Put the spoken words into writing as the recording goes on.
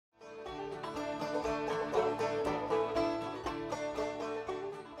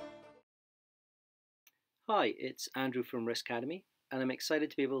Hi, it's Andrew from Risk Academy, and I'm excited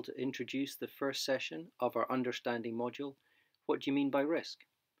to be able to introduce the first session of our Understanding module, What Do You Mean by Risk?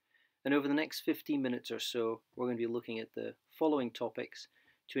 And over the next 15 minutes or so, we're going to be looking at the following topics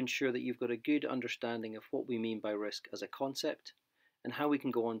to ensure that you've got a good understanding of what we mean by risk as a concept and how we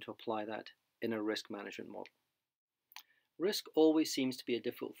can go on to apply that in a risk management model. Risk always seems to be a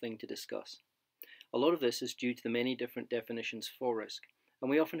difficult thing to discuss. A lot of this is due to the many different definitions for risk, and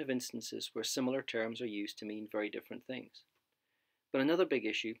we often have instances where similar terms are used to mean very different things. But another big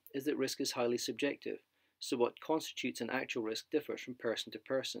issue is that risk is highly subjective, so what constitutes an actual risk differs from person to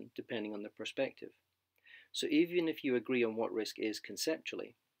person depending on their perspective. So even if you agree on what risk is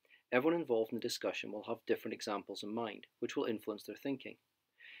conceptually, everyone involved in the discussion will have different examples in mind, which will influence their thinking.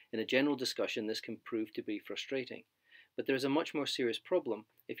 In a general discussion, this can prove to be frustrating, but there is a much more serious problem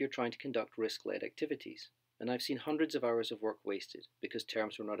if you're trying to conduct risk-led activities, and I've seen hundreds of hours of work wasted because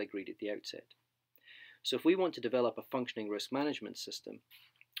terms were not agreed at the outset. So if we want to develop a functioning risk management system,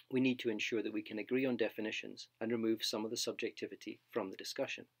 we need to ensure that we can agree on definitions and remove some of the subjectivity from the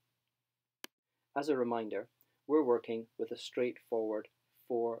discussion. As a reminder, we're working with a straightforward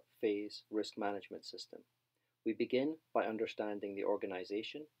four-phase risk management system. We begin by understanding the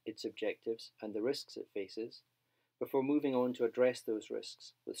organization, its objectives, and the risks it faces, before moving on to address those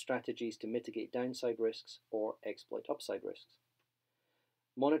risks with strategies to mitigate downside risks or exploit upside risks.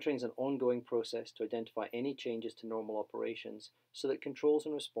 Monitoring is an ongoing process to identify any changes to normal operations so that controls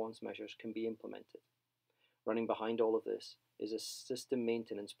and response measures can be implemented. Running behind all of this is a system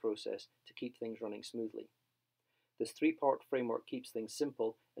maintenance process to keep things running smoothly. This three-part framework keeps things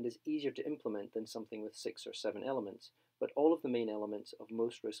simple and is easier to implement than something with 6 or 7 elements, but all of the main elements of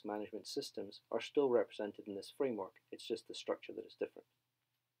most risk management systems are still represented in this framework. It's just the structure that is different.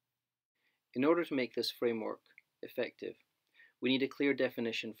 In order to make this framework effective, we need a clear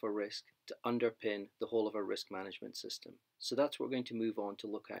definition for risk to underpin the whole of our risk management system. So that's what we're going to move on to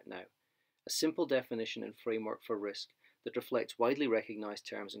look at now. A simple definition and framework for risk that reflects widely recognized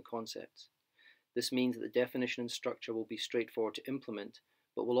terms and concepts. This means that the definition and structure will be straightforward to implement,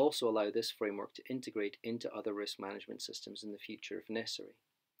 but will also allow this framework to integrate into other risk management systems in the future if necessary.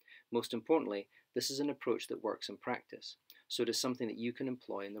 Most importantly, this is an approach that works in practice, so it is something that you can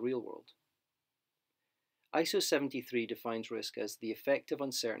employ in the real world. ISO 73 defines risk as the effect of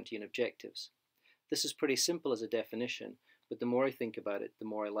uncertainty in objectives. This is pretty simple as a definition, but the more I think about it, the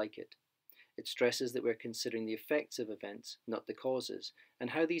more I like it. It stresses that we're considering the effects of events, not the causes, and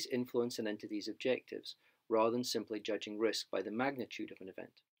how these influence an entity's objectives, rather than simply judging risk by the magnitude of an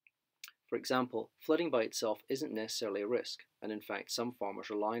event. For example, flooding by itself isn't necessarily a risk, and in fact some farmers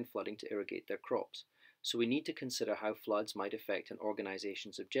rely on flooding to irrigate their crops, so we need to consider how floods might affect an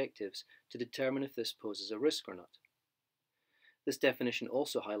organization's objectives to determine if this poses a risk or not. This definition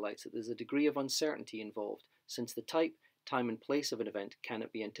also highlights that there's a degree of uncertainty involved, since the type, time and place of an event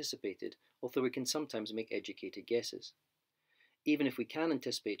cannot be anticipated, although we can sometimes make educated guesses. Even if we can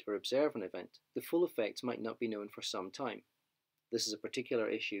anticipate or observe an event, the full effects might not be known for some time. This is a particular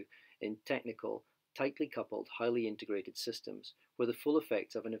issue in technical, tightly coupled, highly integrated systems, where the full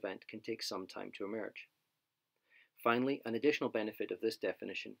effects of an event can take some time to emerge. Finally, an additional benefit of this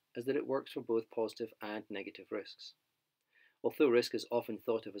definition is that it works for both positive and negative risks. Although risk is often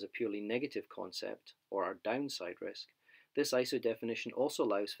thought of as a purely negative concept, or our downside risk, this ISO definition also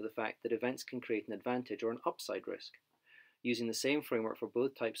allows for the fact that events can create an advantage or an upside risk. Using the same framework for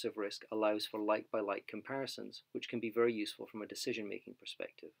both types of risk allows for like-by-like comparisons, which can be very useful from a decision-making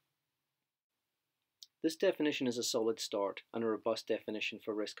perspective. This definition is a solid start and a robust definition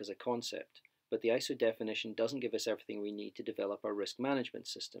for risk as a concept, but the ISO definition doesn't give us everything we need to develop our risk management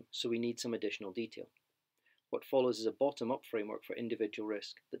system, so we need some additional detail. What follows is a bottom-up framework for individual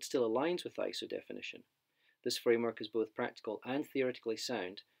risk that still aligns with the ISO definition. This framework is both practical and theoretically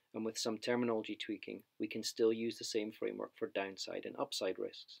sound, and with some terminology tweaking, we can still use the same framework for downside and upside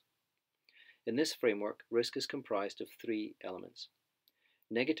risks. In this framework, risk is comprised of 3 elements.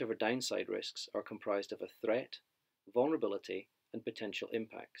 Negative or downside risks are comprised of a threat, vulnerability, and potential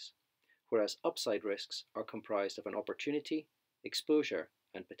impacts, whereas upside risks are comprised of an opportunity, exposure,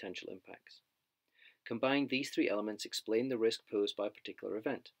 and potential impacts. Combined, these 3 elements explain the risk posed by a particular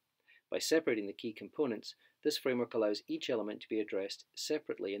event. By separating the key components, this framework allows each element to be addressed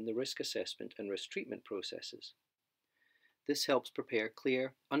separately in the risk assessment and risk treatment processes. This helps prepare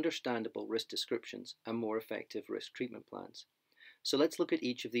clear, understandable risk descriptions and more effective risk treatment plans. So let's look at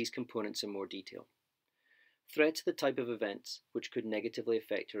each of these components in more detail. Threats are the type of events which could negatively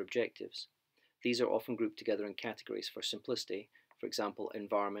affect your objectives. These are often grouped together in categories for simplicity, for example,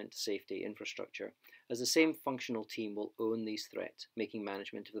 environment, safety, infrastructure, as the same functional team will own these threats, making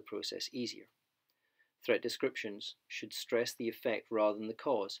management of the process easier. Threat descriptions should stress the effect rather than the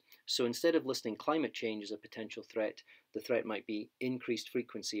cause. So instead of listing climate change as a potential threat, the threat might be increased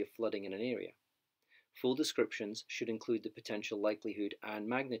frequency of flooding in an area. Full descriptions should include the potential likelihood and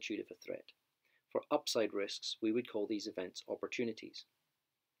magnitude of a threat. For upside risks, we would call these events opportunities.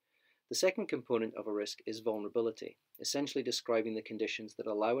 The second component of a risk is vulnerability, essentially describing the conditions that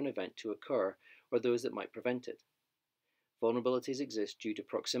allow an event to occur or those that might prevent it. Vulnerabilities exist due to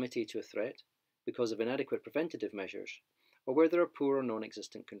proximity to a threat, because of inadequate preventative measures, or where there are poor or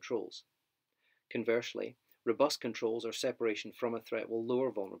non-existent controls. Conversely, robust controls or separation from a threat will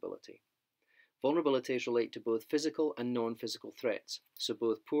lower vulnerability. Vulnerabilities relate to both physical and non-physical threats, so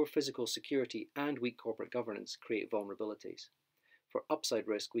both poor physical security and weak corporate governance create vulnerabilities. For upside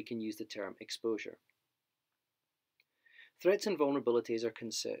risk, we can use the term exposure. Threats and vulnerabilities are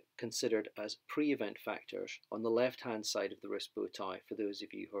considered as pre-event factors on the left-hand side of the risk bow tie for those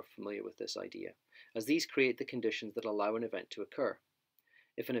of you who are familiar with this idea, as these create the conditions that allow an event to occur.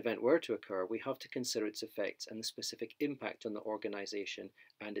 If an event were to occur, we have to consider its effects and the specific impact on the organisation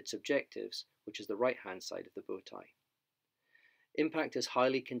and its objectives, which is the right-hand side of the bow tie. Impact is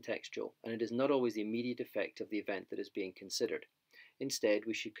highly contextual, and it is not always the immediate effect of the event that is being considered. Instead,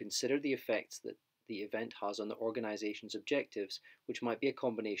 we should consider the effects that the event has on the organisation's objectives, which might be a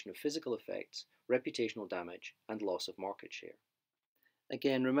combination of physical effects, reputational damage, and loss of market share.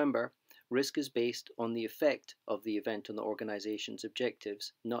 Again, remember, risk is based on the effect of the event on the organisation's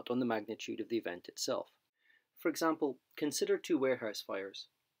objectives, not on the magnitude of the event itself. For example, consider two warehouse fires.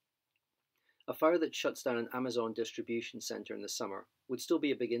 A fire that shuts down an Amazon distribution centre in the summer would still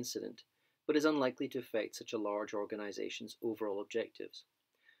be a big incident, but is unlikely to affect such a large organisation's overall objectives.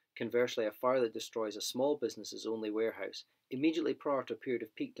 Conversely, a fire that destroys a small business's only warehouse immediately prior to a period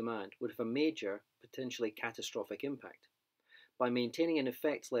of peak demand would have a major, potentially catastrophic impact. By maintaining an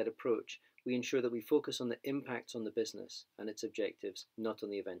effects-led approach, we ensure that we focus on the impacts on the business and its objectives, not on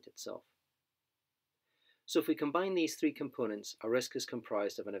the event itself. So if we combine these three components, a risk is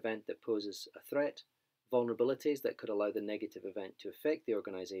comprised of an event that poses a threat, vulnerabilities that could allow the negative event to affect the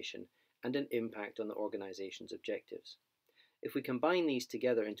organisation, and an impact on the organisation's objectives. If we combine these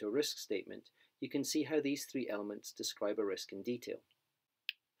together into a risk statement, you can see how these three elements describe a risk in detail.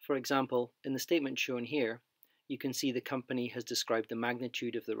 For example, in the statement shown here, you can see the company has described the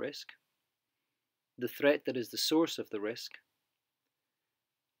magnitude of the risk, the threat that is the source of the risk,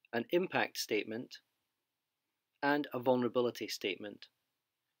 an impact statement, and a vulnerability statement.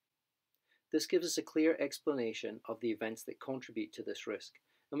 This gives us a clear explanation of the events that contribute to this risk,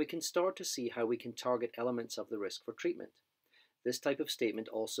 and we can start to see how we can target elements of the risk for treatment. This type of statement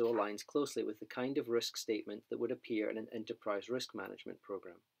also aligns closely with the kind of risk statement that would appear in an enterprise risk management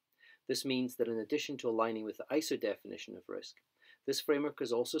program. This means that in addition to aligning with the ISO definition of risk, this framework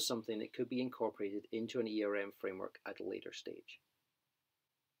is also something that could be incorporated into an ERM framework at a later stage.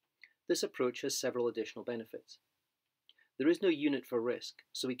 This approach has several additional benefits. There is no unit for risk,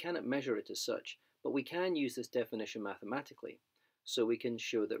 so we cannot measure it as such, but we can use this definition mathematically. So we can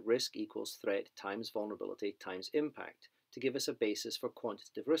show that risk equals threat times vulnerability times impact to give us a basis for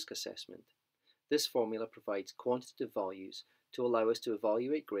quantitative risk assessment. This formula provides quantitative values to allow us to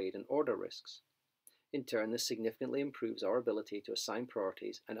evaluate, grade, and order risks. In turn, this significantly improves our ability to assign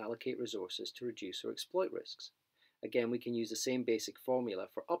priorities and allocate resources to reduce or exploit risks. Again, we can use the same basic formula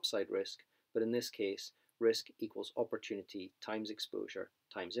for upside risk, but in this case, risk equals opportunity times exposure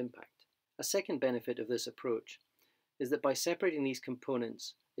times impact. A second benefit of this approach is that by separating these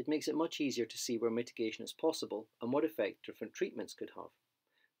components, it makes it much easier to see where mitigation is possible and what effect different treatments could have.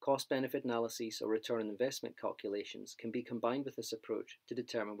 Cost-benefit analyses or return on investment calculations can be combined with this approach to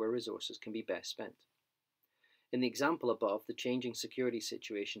determine where resources can be best spent. In the example above, the changing security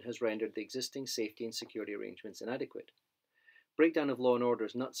situation has rendered the existing safety and security arrangements inadequate. Breakdown of law and order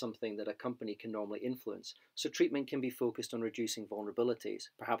is not something that a company can normally influence, so treatment can be focused on reducing vulnerabilities,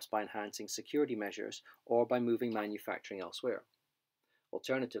 perhaps by enhancing security measures or by moving manufacturing elsewhere.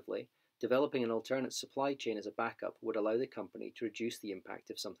 Alternatively, developing an alternate supply chain as a backup would allow the company to reduce the impact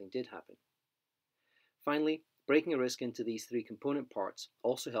if something did happen. Finally, breaking a risk into these three component parts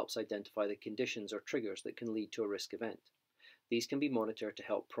also helps identify the conditions or triggers that can lead to a risk event. These can be monitored to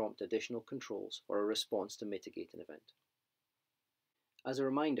help prompt additional controls or a response to mitigate an event. As a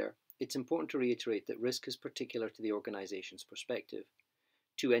reminder, it's important to reiterate that risk is particular to the organization's perspective.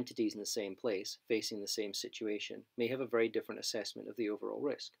 Two entities in the same place, facing the same situation, may have a very different assessment of the overall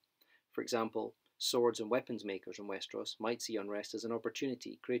risk. For example, swords and weapons makers in Westeros might see unrest as an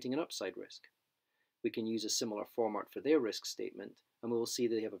opportunity, creating an upside risk. We can use a similar format for their risk statement, and we will see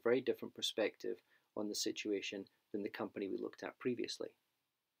that they have a very different perspective on the situation than the company we looked at previously.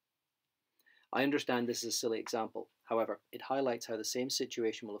 I understand this is a silly example. However, it highlights how the same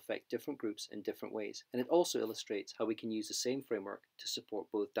situation will affect different groups in different ways, and it also illustrates how we can use the same framework to support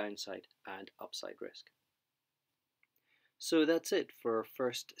both downside and upside risk. So that's it for our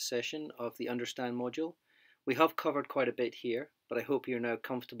first session of the Understand module. We have covered quite a bit here, but I hope you're now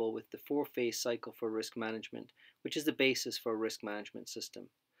comfortable with the four-phase cycle for risk management, which is the basis for a risk management system.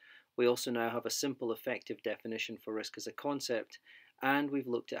 We also now have a simple, effective definition for risk as a concept, and we've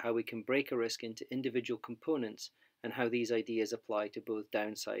looked at how we can break a risk into individual components and how these ideas apply to both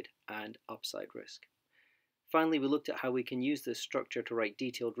downside and upside risk. Finally, we looked at how we can use this structure to write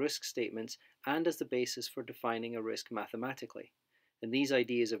detailed risk statements and as the basis for defining a risk mathematically. And these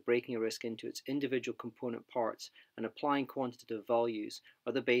ideas of breaking a risk into its individual component parts and applying quantitative values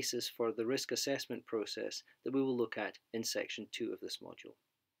are the basis for the risk assessment process that we will look at in section 2 of this module.